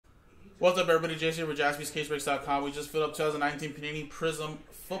What's up, everybody? Jason here with JaspysCaseBreaks.com. We just filled up 2019 Panini Prizm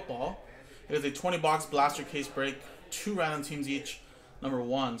Football. It is a 20-box blaster case break, 2 random teams each, number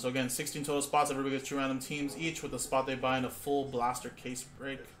 1. So again, 16 total spots. Everybody gets 2 random teams each with the spot they buy in a full blaster case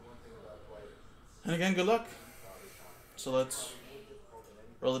break. And again, good luck. So let's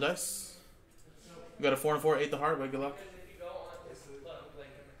roll the dice. We got a 4 and 4, 8 the hard way. Good luck.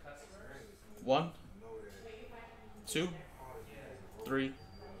 1, 2, 3,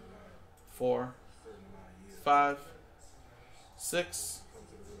 4, 5, 6,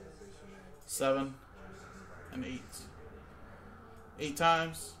 7, and 8. 8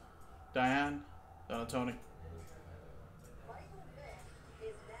 times. Diane, Tony.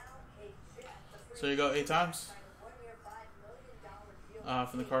 So you go 8 times.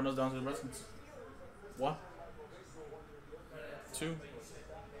 From the Cardinals down to the Redskins. 1, 2,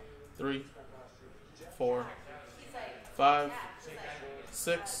 3, 4, 5,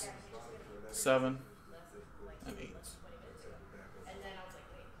 6, 7, and 8.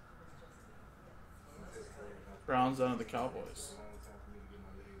 Browns down to the Cowboys.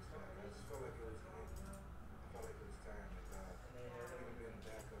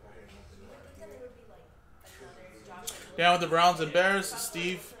 Yeah, with the Browns and Bears.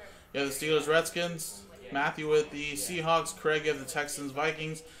 Steve, you have the Steelers, Redskins. Matthew with the Seahawks. Craig, you have the Texans,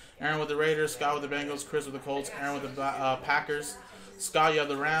 Vikings. Aaron with the Raiders. Scott with the Bengals. Chris with the Colts. Aaron with the Packers. Scott, you have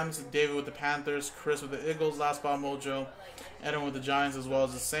the Rams. David with the Panthers. Chris with the Eagles. Last spot mojo. Edwin with the Giants as well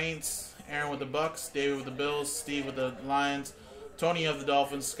as the Saints. Aaron with the Bucks. David with the Bills. Steve with the Lions. Tony, you have the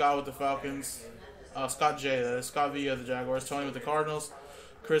Dolphins. Scott with the Falcons. Scott J, that is. Scott V, you have the Jaguars. Tony with the Cardinals.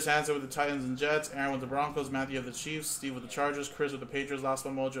 Chris Hansen with the Titans and Jets. Aaron with the Broncos. Matthew with the Chiefs. Steve with the Chargers. Chris with the Patriots. Last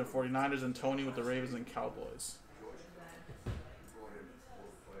spot mojo and 49ers. And Tony with the Ravens and Cowboys.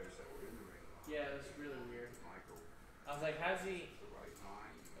 Yeah, it was really weird. I was like, how's he...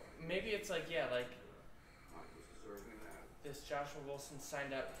 Maybe it's like, yeah, like... This Joshua Wilson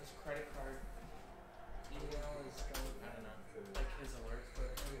signed up, his credit card email is going... I don't know. Like his alerts,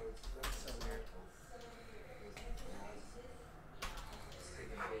 but it's so weird.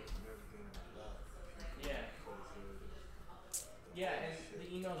 Yeah. Yeah, and the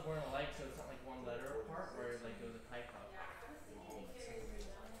emails weren't alike, so it's not like one letter apart, where like it was a typo.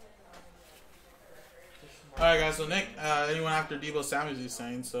 Alright guys, so Nick, anyone after Deebo Samuels he's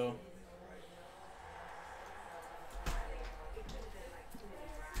saying, so.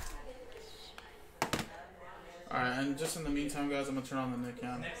 Alright, and just in the meantime guys, I'm going to turn on the Nick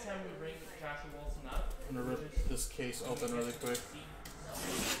cam. Next time we bring Joshua Wilson up, I'm going to rip this case open really quick.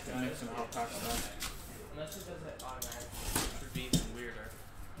 And Nick's going to help pack it up. Unless it does it automatically, which would be even weirder.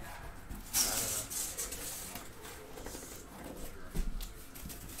 I don't know.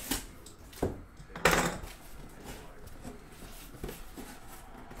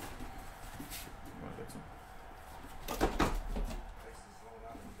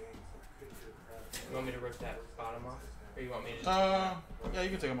 You want me to rip that bottom off? Or you want me to yeah, you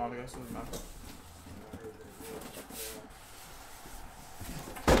can take them off, I guess. It doesn't matter.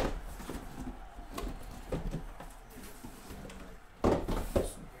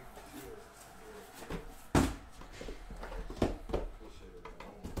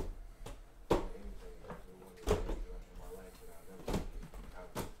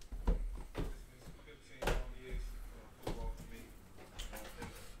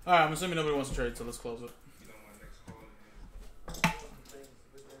 Alright, I'm assuming nobody wants to trade, so let's close it.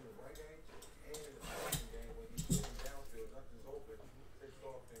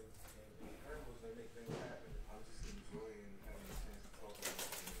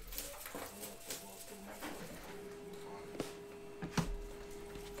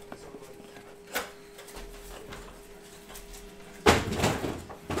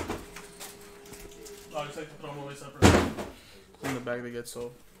 Oh, just like to throw them away separately. In the bag they get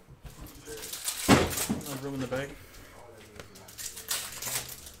sold. No room in the bag.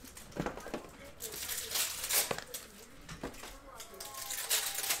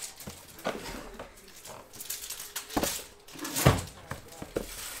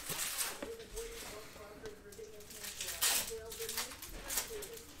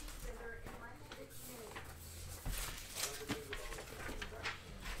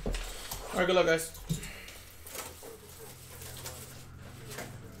 Alright, good luck guys.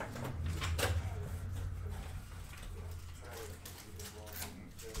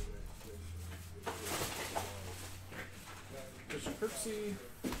 Kirksey.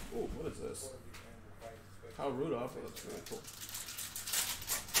 Oh, what is this? Kyle Rudolph. Oh, that's really cool.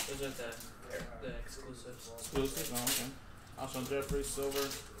 Those are the exclusives. Exclusives? Oh, okay. Alshon Jeffrey, silver.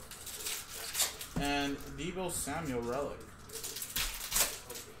 And Deebo Samuel relic.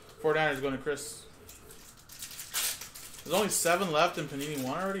 49ers going to Chris. There's only 7 left in Panini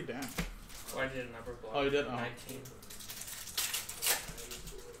 1 already? Damn. Oh, I did a number block. Oh, you did? Oh. 19.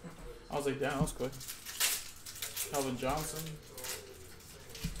 I was like, damn, that was quick. Calvin Johnson.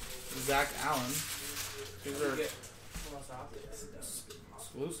 Zach Allen. These are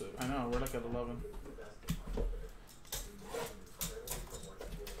exclusive. I know, we're like at 11.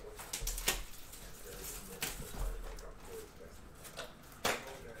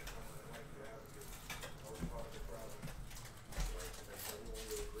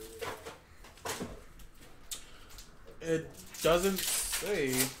 It doesn't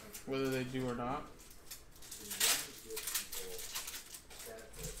say whether they do or not.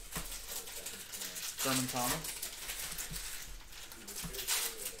 Sherman Thomas.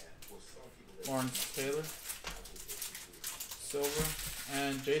 Lawrence Taylor. Silver.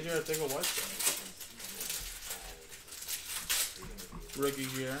 And JJ Arcega-Whiteside. Rookie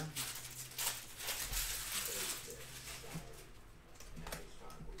gear.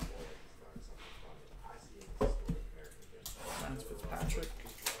 Fitzpatrick.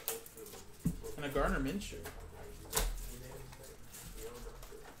 And a Gardner Minshew.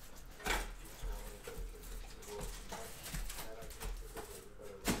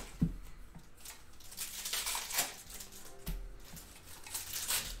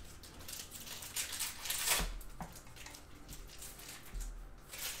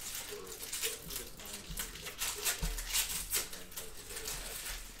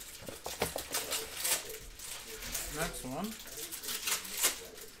 Next one.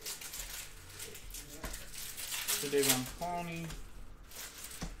 Davion Clowney,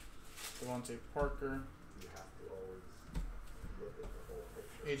 Devontae Parker,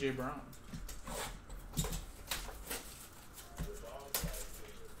 AJ Brown,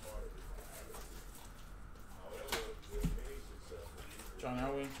 John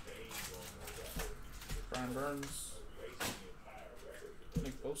Elway, Brian Burns,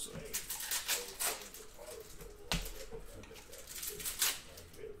 Nick Bosa.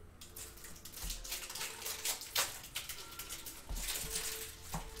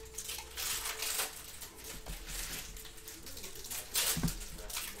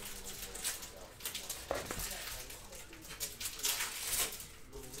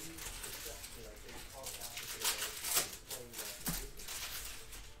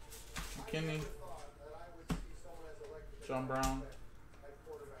 McKinney, John Brown,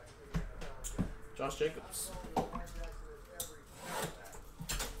 Josh Jacobs,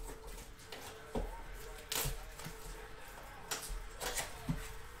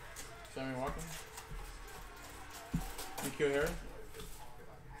 Sammy Watkins, Nikhil Harry,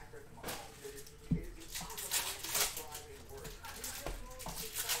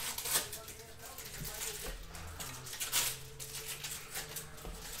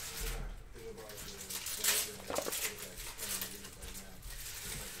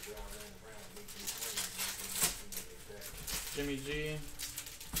 Jimmy G,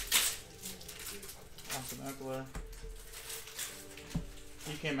 Austin Eckler,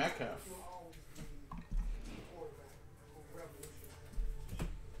 DK Metcalf,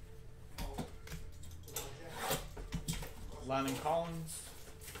 Landon Collins,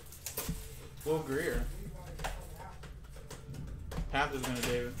 Will Greer, Panthers going to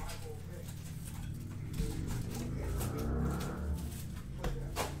David.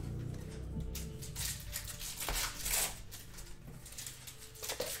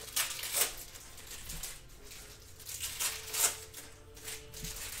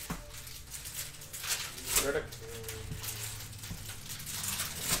 Riddick,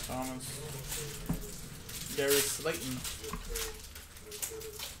 Thomas, Darius Slayton,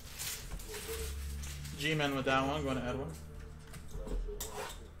 G-Men with that one, going to Edwin,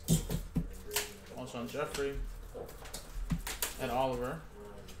 Alshon Jeffrey, and Oliver.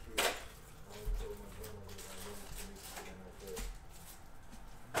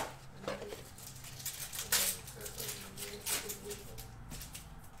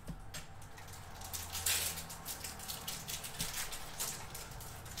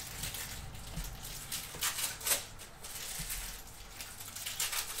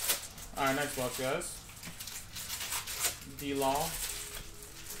 Alright, next box, guys. D-Law,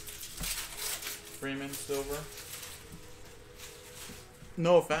 Freeman, Silver,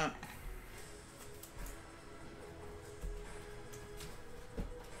 Noah Fant,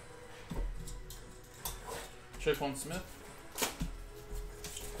 Traquan Smith,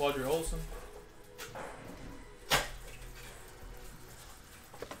 Quadri Olson,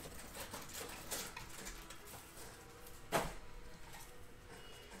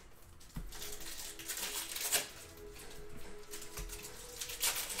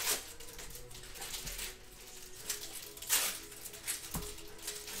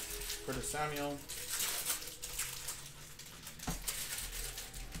 Curtis Samuel.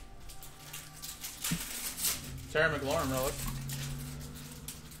 Terry McLaurin relic.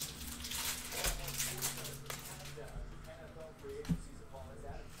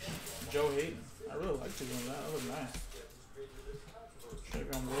 Joe Hayden. I really like doing that. That was nice.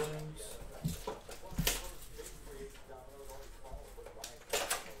 Trayvon Williams.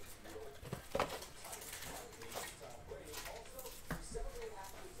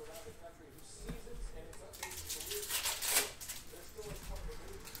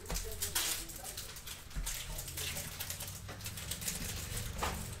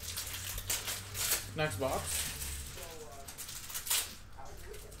 Next box.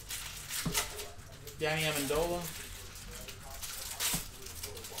 Danny Amendola.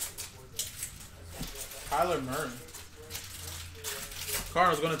 Kyler Murray.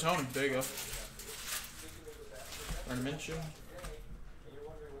 Cardinals going to Tony. There you go. Vernon Minshew.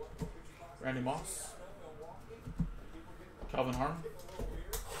 Randy Moss. Calvin Harmon.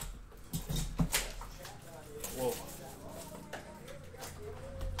 Whoa.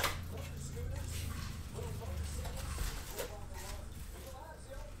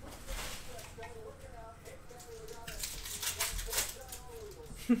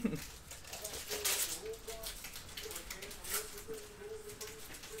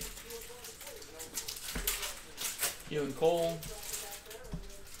 Keelan Cole,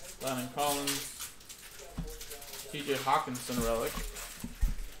 Landon Collins, TJ Hawkinson relic.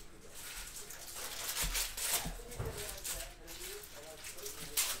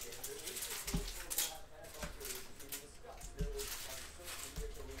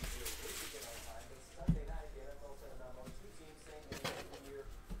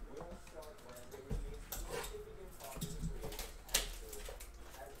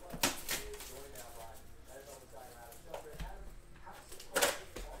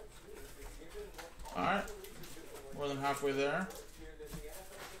 Alright, more than halfway there.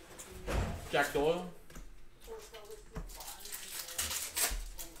 Jack Doyle,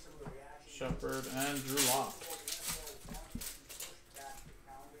 Shepard, and Drew Lock.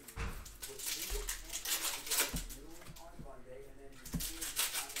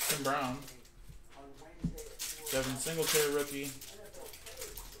 Tim Brown, Devin Singletary rookie.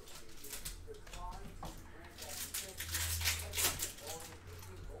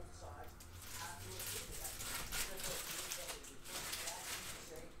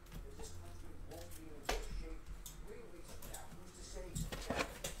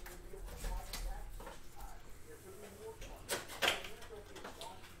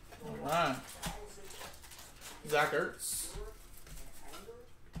 Alright. Zach Ertz.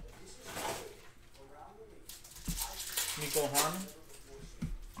 Nico Harmon.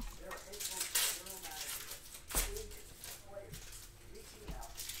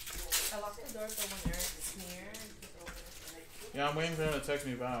 I locked the door for when Eric's here. Yeah, I'm waiting for him to text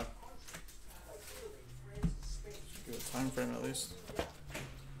me back. Give a time frame at least.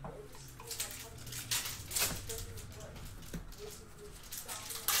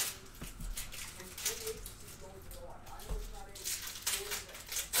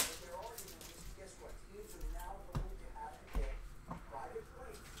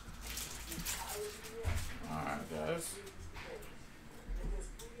 Alright, guys.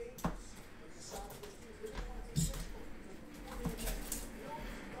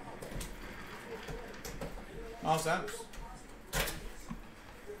 Miles Sanders.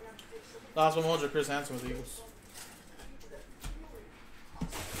 Last one was Chris Hansen with the Eagles.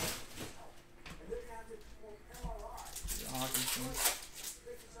 Hawkinson.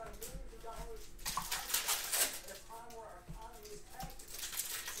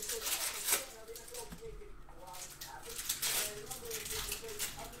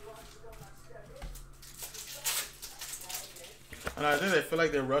 And I think they feel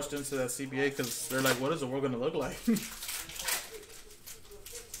like they rushed into that CBA because they're like, what is the world going to look like? Well,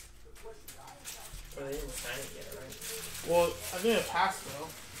 they didn't sign it yet, right? Well, I think it passed though.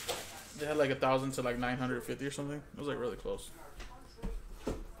 They had like 1,000 to like 950 or something. It was like really close.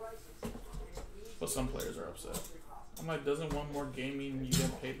 But some players are upset. I'm like, doesn't one more game mean you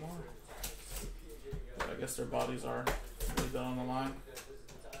get paid more? But I guess their bodies are really done on the line.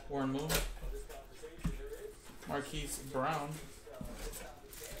 Warren Moon. Marquise Brown.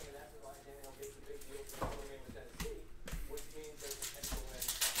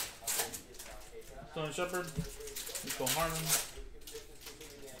 Tony Shepard. Nico Harmon.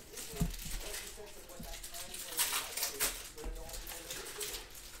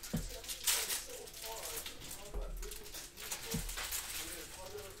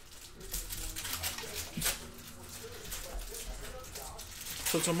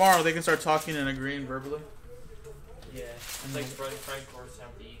 So tomorrow they can start talking and agreeing verbally. Yeah, it's like Frank Gorse have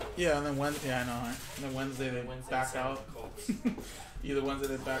the Eagles. Yeah, and then Wednesday, yeah, I know. Right? And then Wednesday they back out. Either Wednesday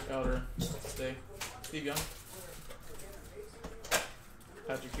they back out or stay. Steve Young,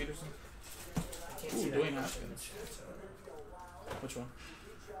 Patrick Peterson. I can't Ooh, see that Dwayne question Haskins. in the chat, so. Which one?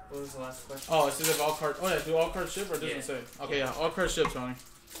 What was the last question? Oh, it says if all cards. Oh yeah, do all cards ship or does it say? Okay, yeah, all cards ship, Tony.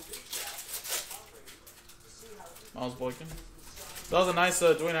 Miles Boykin. That was a nice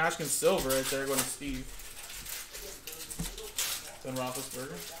Dwayne Haskins silver right there going to Steve. Ben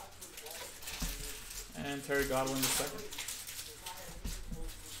Roethlisberger. And Terry Godwin the second.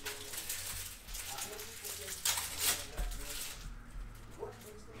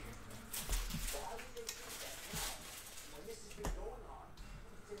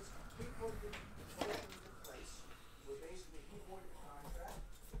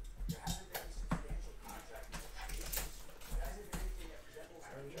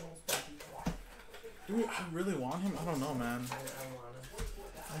 Do I really want him? I don't know, man. I want him.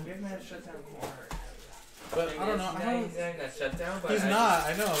 I'm giving that shutdown corner. But I don't know. He's not that shutdown, but he's not.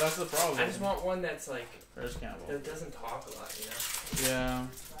 I know. That's the problem. I just want one that's like First Campbell. that doesn't talk a lot, you know. Yeah.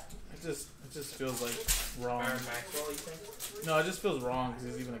 It just feels like wrong. Byron Maxwell, you think? No, it just feels wrong because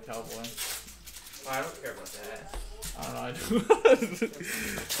he's even a Cowboy. Well, I don't care about that. I don't know. I do.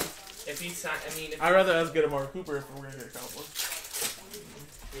 If he's signed, I mean, if I'd rather us get Amari Cooper if we're gonna get a Cowboy.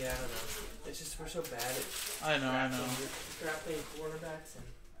 Yeah, I don't know. It's just we're so bad at I know. drafting quarterbacks and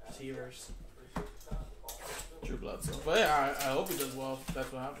receivers. Drew Bledsoe. But yeah, I hope he does well if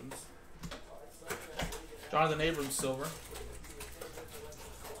that's what happens. Jonathan Abrams silver.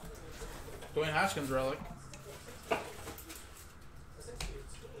 Dwayne Haskins relic.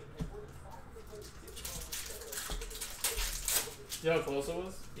 You know how close it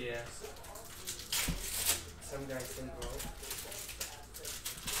was? Yeah. Some guys didn't vote.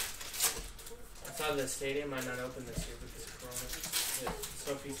 I saw the stadium might not open this year because of Corona. The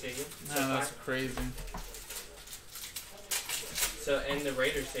Sophie Stadium. No, that's crazy. So, and the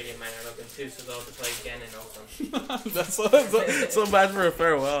Raiders Stadium might not open too, so they'll have to play again in Oakland. that's so bad for a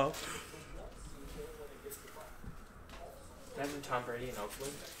farewell. Imagine Tom Brady in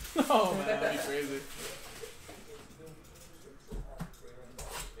Oakland. Oh man, that'd be crazy.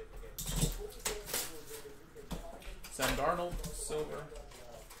 Sam Darnold, silver.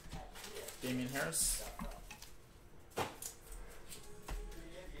 Damian Harris.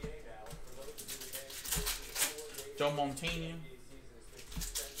 Joe Montaigne.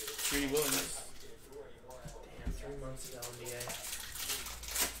 Greedy Williams. Damn, 3 months of NBA.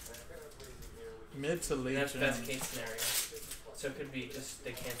 Mid to late. That's best case scenario. So it could be just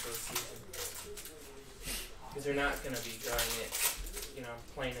they cancel the season. Because they're not going to be going it, you know,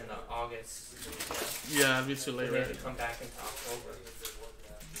 playing in August. Yeah, it'd be too late, They right? have to come back into October.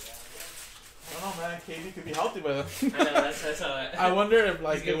 I don't know, man. KD could be healthy by then. I know, that's how I wonder if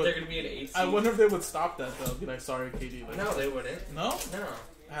like they're going to be an 8 seed. I wonder if they would stop that though. Be like, sorry, KD. Like, No, they wouldn't. No? No.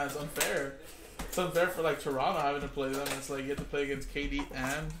 That's unfair. It's unfair for like Toronto having to play them. It's like you have to play against KD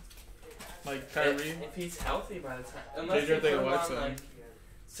and like Kyrie. If he's healthy by the time, unless Major they thing put him of on Whiteside. like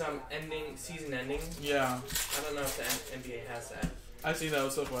some season ending. Yeah, I don't know if the NBA has that. I see that. It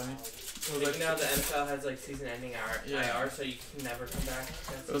was so funny. It was Like, like now the NFL has like season ending IR, so you can never come back.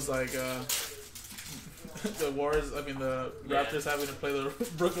 it was like the Warriors. I mean the Raptors having to play the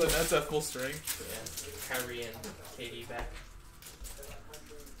Brooklyn Nets at full strength. Yeah, Kyrie and KD back.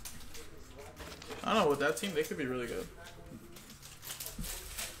 I don't know with that team, they could be really good.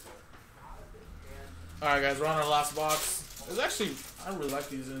 All right, guys, we're on our last box. It's actually I really like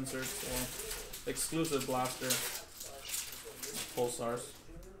these inserts. Well, exclusive blaster. Full stars.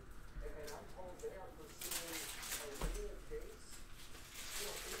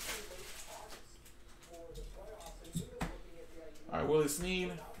 Alright, Willie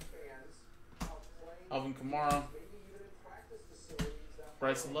Snead. Alvin Kamara.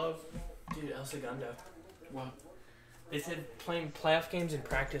 Bryson Love. Dude, El Segundo. What? They said playing playoff games in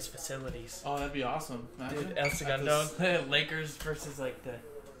practice facilities. Oh, that'd be awesome. Imagine. Dude, El Segundo, Lakers versus like the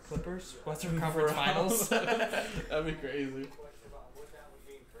Clippers, Western Conference Finals. That'd be crazy.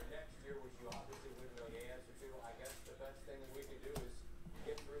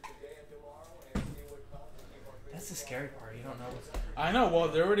 That's the scary part. You don't know what's I know. Well,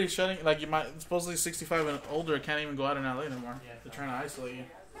 they're already shutting. Like, you might supposedly 65 and older can't even go out in LA anymore. Yeah, They're trying to isolate you.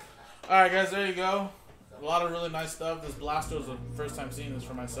 All right, guys. There you go. A lot of really nice stuff. This blaster was the first time seeing this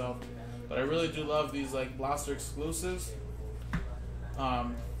for myself, but I really do love these like blaster exclusives.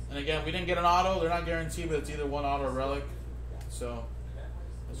 And again, we didn't get an auto. They're not guaranteed, but it's either one auto or relic. So,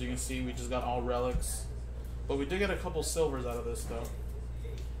 as you can see, we just got all relics. But we did get a couple silvers out of this, though.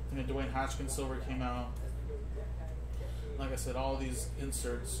 And then Dwayne Haskins silver came out. Like I said, all these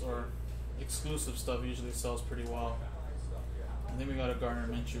inserts or exclusive stuff usually sells pretty well. And then we got a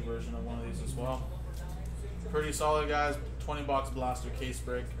Gardner Minshew version of one of these as well. Pretty solid, guys. 20-box blaster case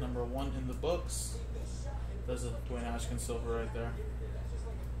break, number 1 in the books. There's a Dwayne Haskins silver right there.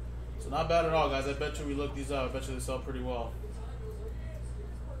 So not bad at all, guys. I bet you we look these up. I bet you they sell pretty well.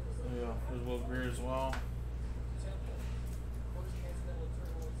 There you go. There's Will Greer as well.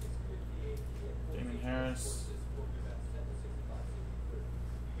 Damon Harris.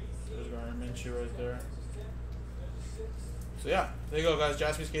 There's Gardner Minshew right there. So yeah, there you go, guys.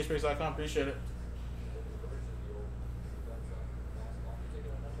 JaspysCaseBreaks.com. Appreciate it.